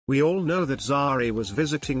We all know that Zari was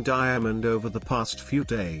visiting Diamond over the past few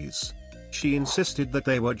days. She insisted that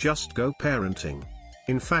they were just co-parenting.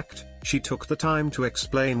 In fact, she took the time to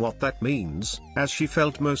explain what that means, as she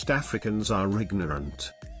felt most Africans are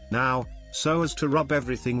ignorant. Now, so as to rub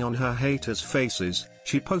everything on her haters' faces,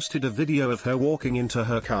 she posted a video of her walking into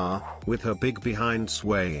her car, with her big behind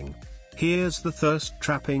swaying. Here's the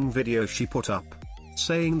thirst-trapping video she put up,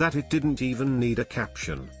 saying that it didn't even need a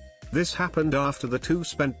caption. This happened after the two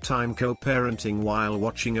spent time co-parenting while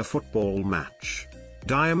watching a football match.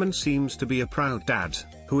 Diamond seems to be a proud dad,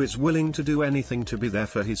 who is willing to do anything to be there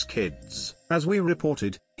for his kids. As we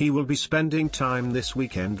reported, he will be spending time this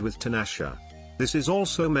weekend with Tanasha. This is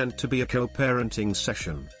also meant to be a co-parenting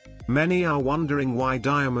session. Many are wondering why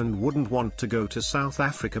Diamond wouldn't want to go to South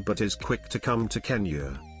Africa but is quick to come to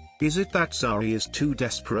Kenya. Is it that Zari is too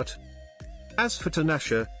desperate? As for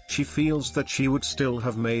Tanasha, she feels that she would still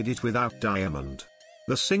have made it without Diamond.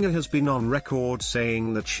 The singer has been on record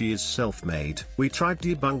saying that she is self-made. We tried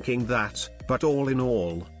debunking that, but all in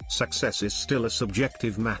all, success is still a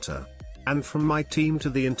subjective matter. And from my team to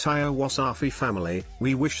the entire Wasafi family,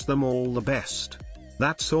 we wish them all the best.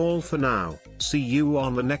 That's all for now. See you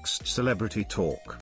on the next Celebrity Talk.